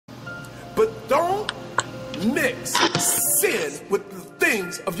But don't mix sin with the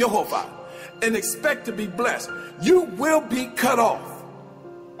things of Jehovah and expect to be blessed. You will be cut off,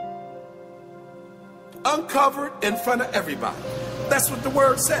 uncovered in front of everybody. That's what the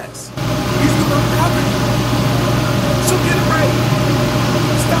word says. He's going to uncover you. So get it right.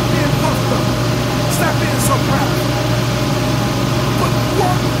 Stop being puffed up. Stop being so proud. But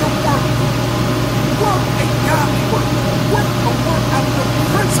work the work. Work a godly work. Work a work out of the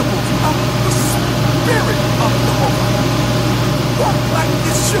principles of the Spirit of the Lord. Work like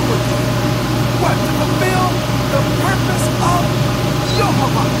Yeshua did. What? To fulfill the purpose of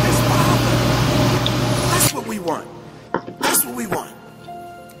Yacob-El, his father. That's what we want. That's what we want.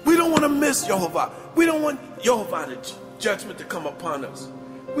 We don't want to miss Jehovah. We don't want Jehovah's judgment to come upon us.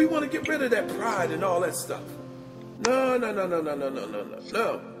 We want to get rid of that pride and all that stuff. No.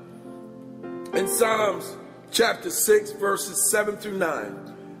 In Psalms chapter 6, verses 7 through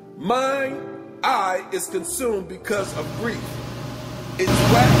 9, mine eye is consumed because of grief. It's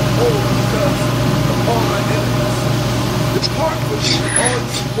waxed old because of all my enemies. Depart from me, all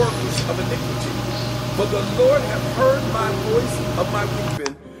you workers of iniquity. For the Lord hath heard my voice of my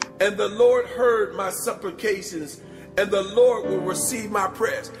weeping, and the Lord heard my supplications, and the Lord will receive my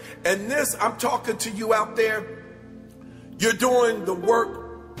prayers. And this, I'm talking to you out there. You're doing the work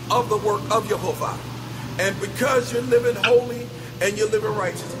of Jehovah. And because you're living holy and you're living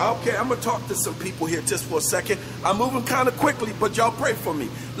righteous. Okay, I'm going to talk to some people here just for a second. I'm moving kind of quickly, but y'all pray for me.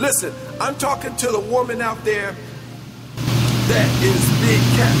 Listen, I'm talking to the woman out there that is big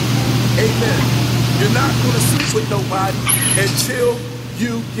cat. Amen. You're not going to sleep with nobody until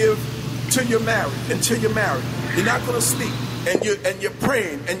you you're married. Until you're married. You're not going to sleep. And you're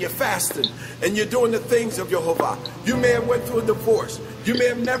praying and you're fasting and you're doing the things of Jehovah. You may have went through a divorce. You may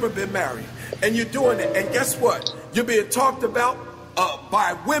have never been married. And you're doing it. And guess what? You're being talked about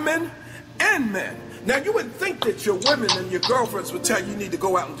by women and men. Now, you would think that your women and your girlfriends would tell you need to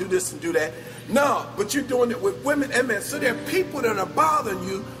go out and do this and do that. No, but you're doing it with women and men. So there are people that are bothering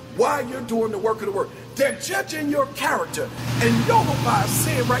you while you're doing the work of the word. They're judging your character. And Yacob-El is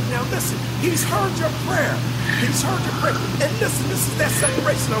saying right now, listen, he's heard your prayer. He's heard your prayer. And listen, this is that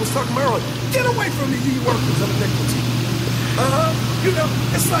separation I was talking about earlier. Get away from me, ye workers of iniquity. You know,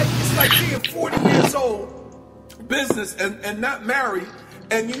 it's like being 40 years old, business, and not married.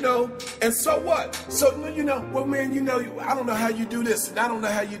 And you know, and so what? So, you know, well, man, you know, I don't know how you do this, and I don't know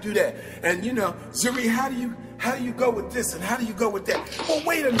how you do that. And you know, Zuri, how do you go with this, and how do you go with that? Well,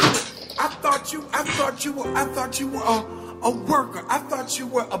 wait a minute. I thought you were a worker. I thought you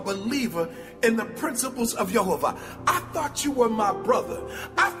were a believer in the principles of Jehovah. I thought you were my brother.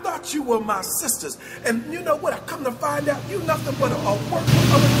 I thought you were my sisters. And you know what? I come to find out you nothing but a worker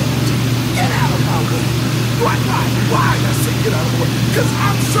of iniquity. Get out of my way. Why I say get out of the way? Because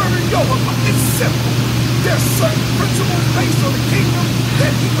I'm serving Jehovah. It's simple. There's certain principles based on the kingdom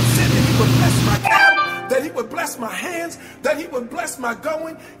that he would send, and he would bless my cattle, that he would bless my hands, that he would bless my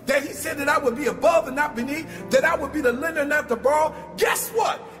going, that he said that I would be above and not beneath, that I would be the lender and not the borrower. Guess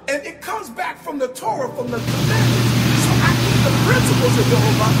what? And it comes back from the Torah, from the commandments. So I keep the principles of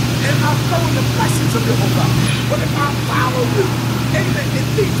Jehovah, and I flow in the blessings of Jehovah. But if I follow you, amen, it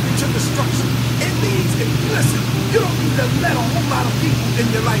leads me to destruction. It leads, and listen, you don't need to let a whole lot of people in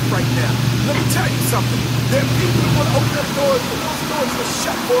your life right now. Let me tell you something. There are people who want to open up doors, but those doors are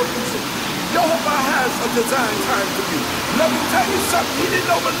shut for a reason. Jehovah has a design time for you. Let me tell you something. He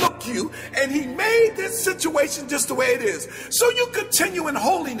didn't overlook you, and he made this situation just the way it is. So you continue in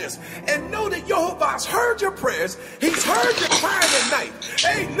holiness and know that Jehovah's heard your prayers. He's heard your crying at night.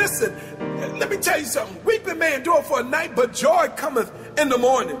 Hey, listen, let me tell you something. Weeping may endure for a night, but joy cometh in the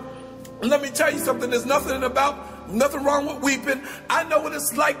morning. Let me tell you something. There's nothing wrong with weeping. I know what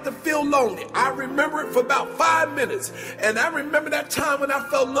it's like to feel lonely. I remember it for about 5 minutes. And I remember that time when I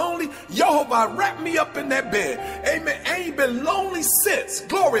felt lonely. Jehovah wrapped me up in that bed. Amen. I ain't been lonely since.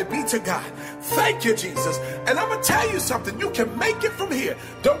 Glory be to God. Thank you, Jesus. And I'm going to tell you something. You can make it from here.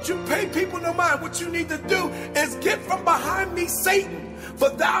 Don't you pay people no mind. What you need to do is get from behind me, Satan. For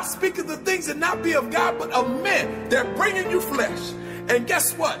thou speakest the things that not be of God, but of men. They're bringing you flesh. And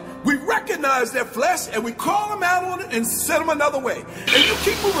guess what? We recognize their flesh and we call them out on it and send them another way. And you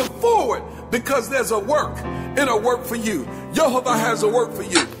keep moving forward because there's a work and a work for you. Jehovah has a work for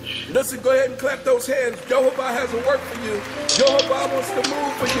you. Listen, go ahead and clap those hands. Jehovah has a work for you. Jehovah wants to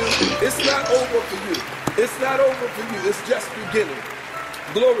move for you. It's not over for you. It's not over for you. It's just beginning.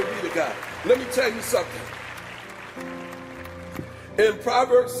 Glory be to God. Let me tell you something. In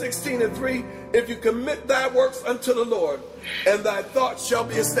Proverbs 16:3, if you commit thy works unto the Lord, and thy thoughts shall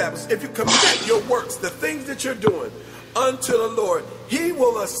be established. If you commit your works, the things that you're doing, unto the Lord, He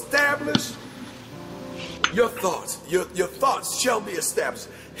will establish your thoughts. Your thoughts shall be established.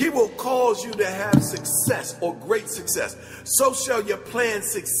 He will cause you to have success or great success. So shall your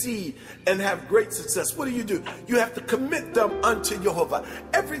plans succeed and have great success. What do? You have to commit them unto Jehovah.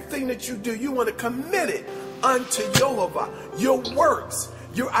 Everything that you do, you want to commit it unto Jehovah. Your works,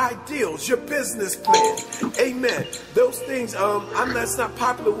 your ideals, your business plan. Amen. Those things, that's not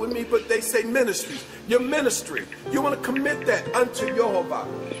popular with me, but they say ministries. Your ministry, you want to commit that unto Jehovah.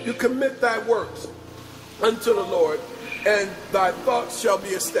 You commit thy works unto the Lord, and thy thoughts shall be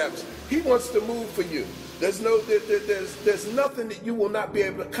established. He wants to move for you. There's nothing that you will not be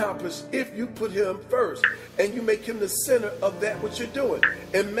able to accomplish if you put him first and you make him the center of that which you're doing.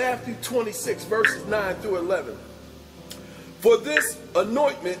 In Matthew 26 verses 9 through 11, for this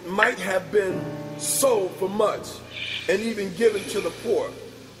anointment might have been sold for much and even given to the poor.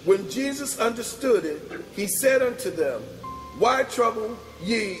 When Jesus understood it, he said unto them, why trouble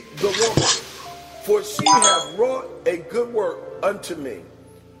ye the woman? For she hath wrought a good work unto me.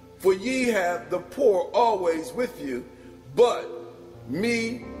 For ye have the poor always with you, but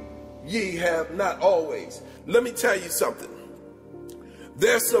me ye have not always. Let me tell you something.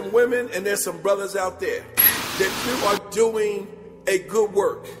 There's some women and there's some brothers out there that you are doing a good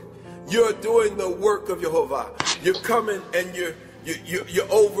work. You're doing the work of Jehovah. You're coming and you're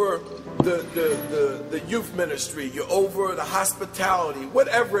over the youth ministry, you're over the hospitality,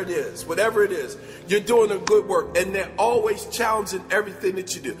 whatever it is, you're doing a good work, and they're always challenging everything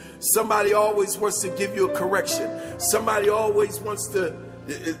that you do. Somebody always wants to give you a correction. Somebody always wants to,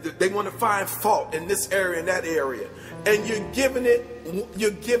 they want to find fault in this area and that area, and you're giving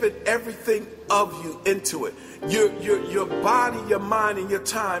everything of you into it. Your body, your mind, and your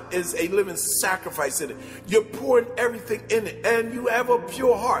time is a living sacrifice in it. You're pouring everything in it, and you have a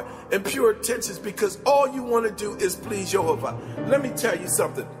pure heart and pure intentions because all you want to do is please Jehovah. Let me tell you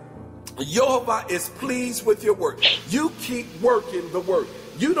something. Jehovah is pleased with your work. You keep working the work.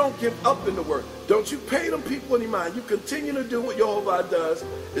 You don't give up in the work. Don't you pay them people any mind. You continue to do what Jehovah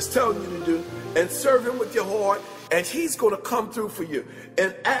is telling you to do, and serve him with your heart, and he's going to come through for you.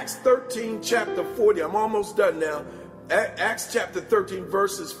 In Acts 13, chapter 40, I'm almost done now. Acts chapter 13,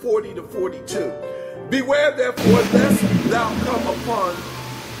 verses 40 to 42. Beware therefore lest thou come upon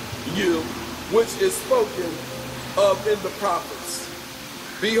you, which is spoken of in the prophets.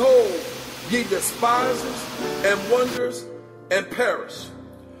 Behold, ye despisers and wonders and perish.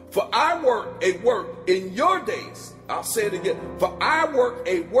 For I work a work in your days. I'll say it again. For I work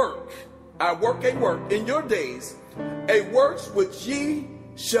a work in your days, a works which ye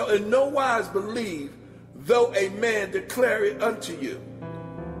shall in no wise believe, though a man declare it unto you.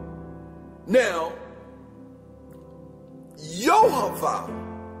 Now, Jehovah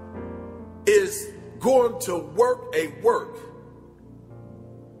is going to work a work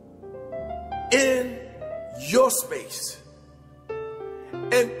in your space.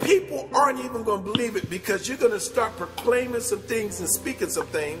 And people aren't even going to believe it, because you're going to start proclaiming some things and speaking some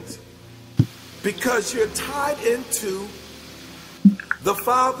things, because you're tied into the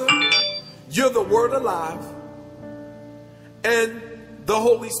Father, you're the Word alive, and the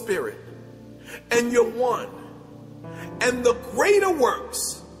Holy Spirit, and you're one. And the greater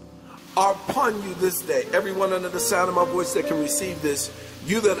works are upon you this day. Everyone under the sound of my voice that can receive this,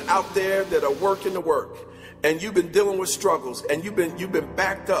 you that are out there that are working the work, and you've been dealing with struggles, and you've been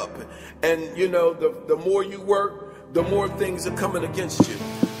backed up, and you know the more you work, the more things are coming against you.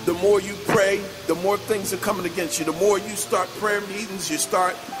 The more you pray, the more things are coming against you. The more you start prayer meetings, you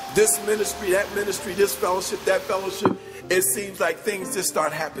start this ministry, that ministry, this fellowship, that fellowship, it seems like things just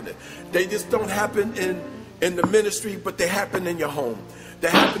start happening. They just don't happen in the ministry, but they happen in your home. They're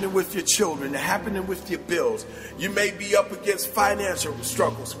happening with your children. They're happening with your bills. You may be up against financial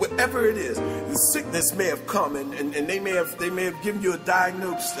struggles. Whatever it is, the sickness may have come, and they may have given you a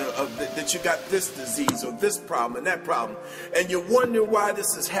diagnosis that you got this disease or this problem and that problem, and you're wondering why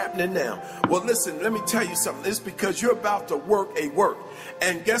this is happening now. Well, listen, let me tell you something. It's because you're about to work a work.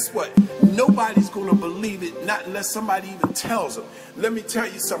 And guess what? Nobody's going to believe it, not unless somebody even tells them. Let me tell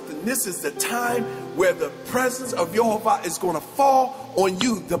you something. This is the time where the presence of Jehovah is going to fall on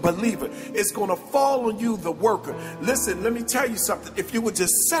you, the believer. It's going to fall on you, the worker. Listen, let me tell you something. If you would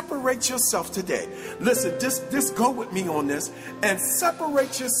just separate yourself today, listen, just go with me on this, and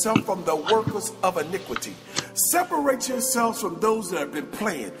separate yourself from the workers of iniquity. Separate yourselves from those that have been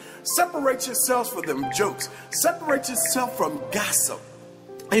playing. Separate yourselves from them jokes. Separate yourself from gossip.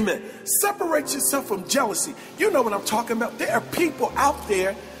 Amen. Separate yourself from jealousy. You know what I'm talking about. There are people out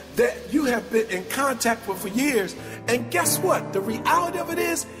there that you have been in contact with for years, and guess what? The reality of it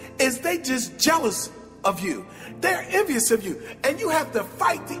is they just jealous of you. They're envious of you. And you have to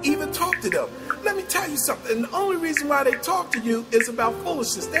fight to even talk to them. Let me tell you something. And the only reason why they talk to you is about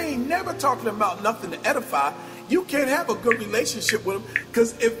foolishness. They ain't never talking about nothing to edify. You can't have a good relationship with them,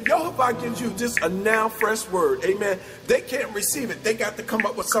 because if Jehovah gives you just a now fresh word, amen, they can't receive it. They got to come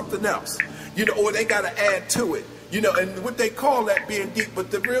up with something else, or they got to add to it, and what they call that being deep. But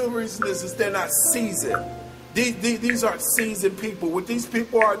the real reason is they're not seasoned. These aren't seasoned people. What these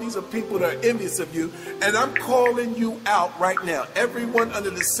people are, these are people that are envious of you. And I'm calling you out right now. Everyone under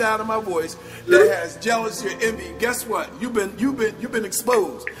the sound of my voice that has jealousy or envy, guess what? You've been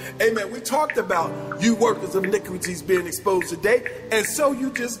exposed. Amen. We talked about you workers of iniquities being exposed today, and so you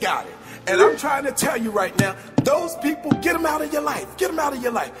just got it. And I'm trying to tell you right now, those people, get them out of your life. Get them out of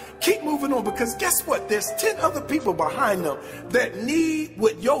your life. Keep moving on, because guess what? There's 10 other people behind them that need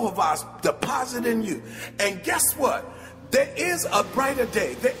what Jehovah's deposited in you. And guess what? There is a brighter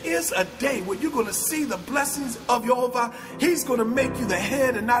day. There is a day where you're going to see the blessings of Jehovah. He's going to make you the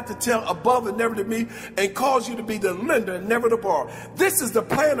head and not the tail, above and never to be, and cause you to be the lender and never to borrow. This is the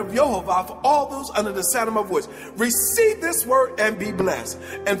plan of Jehovah for all those under the sound of my voice. Receive this word and be blessed.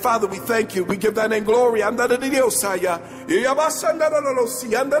 And Father, we thank you. We give thy name glory.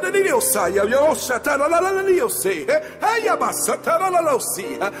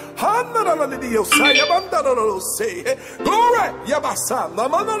 Glory, Yabasa,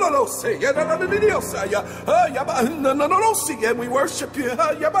 and we worship you,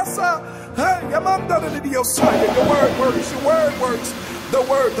 Yabasa, your word works, your word works, the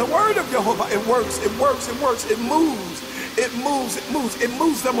word of Jehovah, it works, it works, it works, it moves, it moves, it moves, it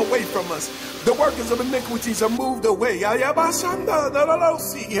moves them away from us. The workers of iniquities are moved away. In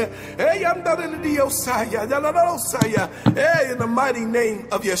the mighty name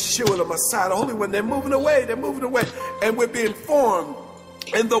of Yeshua, the Messiah, the Holy One, they're moving away, and we're being formed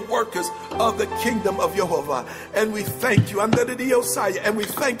in the workers of the kingdom of Jehovah. And we thank you, and we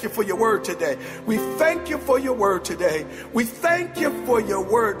thank you for your word today. We thank you for your word today. We thank you for your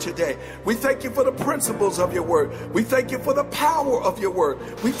word today. We thank you for the principles of your word. We thank you for the power of your word.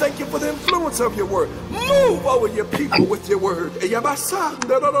 We thank you for the influence of your word. Move over your people with your word. It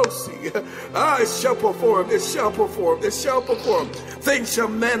shall perform, it shall perform, it shall perform. Things shall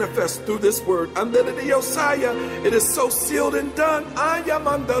manifest through this word. It is so sealed and done.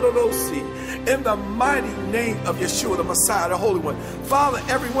 In the mighty name of Yeshua, the Messiah, the Holy One. Father,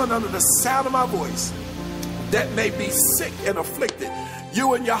 everyone under the sound of my voice that may be sick and afflicted,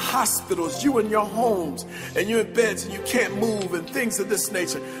 you in your hospitals, you in your homes, and you in beds and you can't move and things of this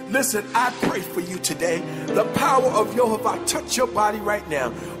nature. Listen, I pray for you today. The power of Jehovah touch your body right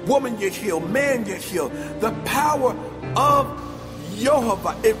now. Woman, you're healed. Man, you're healed. The power of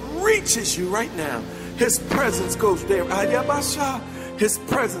Jehovah, it reaches you right now. His presence goes there. His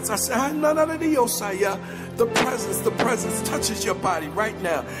presence, the presence touches your body right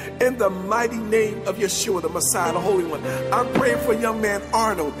now. In the mighty name of Yeshua, the Messiah, the Holy One. I'm praying for young man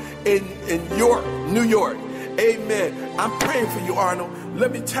Arnold in York, New York. Amen. I'm praying for you, Arnold.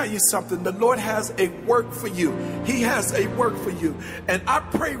 Let me tell you something. The Lord has a work for you. He has a work for you. And I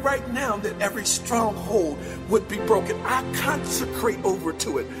pray right now that every stronghold would be broken. I consecrate over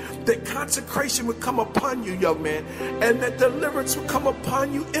to it. That consecration would come upon you, young man. And that deliverance would come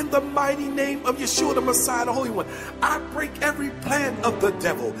upon you in the mighty name of Yeshua, the Messiah, the Holy One. I break every plan of the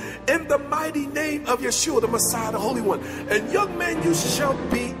devil in the mighty name of Yeshua, the Messiah, the Holy One. And young man, you shall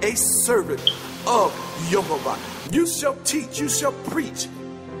be a servant of Jehovah. You shall teach, you shall preach,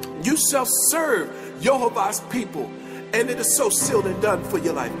 you shall serve Jehovah's people. And it is so sealed and done for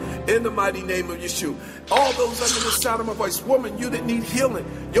your life. In the mighty name of Yeshua. All those under the sound of my voice, woman, you that need healing,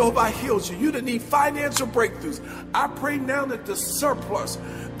 Jehovah heals you. You that need financial breakthroughs, I pray now that the surplus,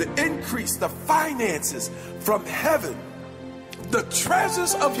 the increase, the finances from heaven, the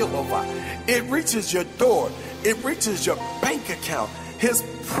treasures of Jehovah, it reaches your door. It reaches your bank account. His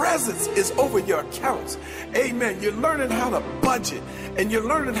presence is over your accounts. Amen. You're learning how to budget, and you're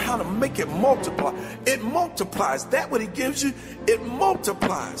learning how to make it multiply. It multiplies. That what he gives you, it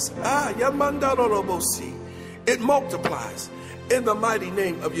multiplies. It multiplies. In the mighty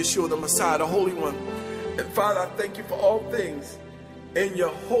name of Yeshua, the Messiah, the Holy One. And Father, I thank you for all things in your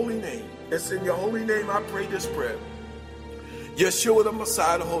holy name. It's in your holy name I pray this prayer. Yeshua, the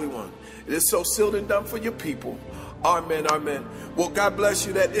Messiah, the Holy One. It is so sealed and done for your people. Amen, amen. Well, God bless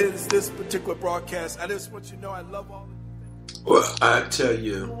you. That ends this particular broadcast. I just want you to know I love all of you. Well, I tell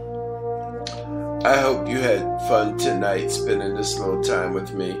you, I hope you had fun tonight spending this little time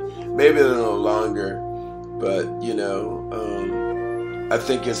with me. Maybe a little longer, but, I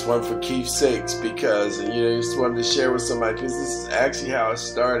think it's one for keep's sakes because, I just wanted to share with somebody because this is actually how it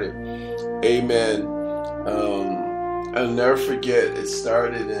started. Amen. I'll never forget, it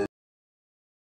started in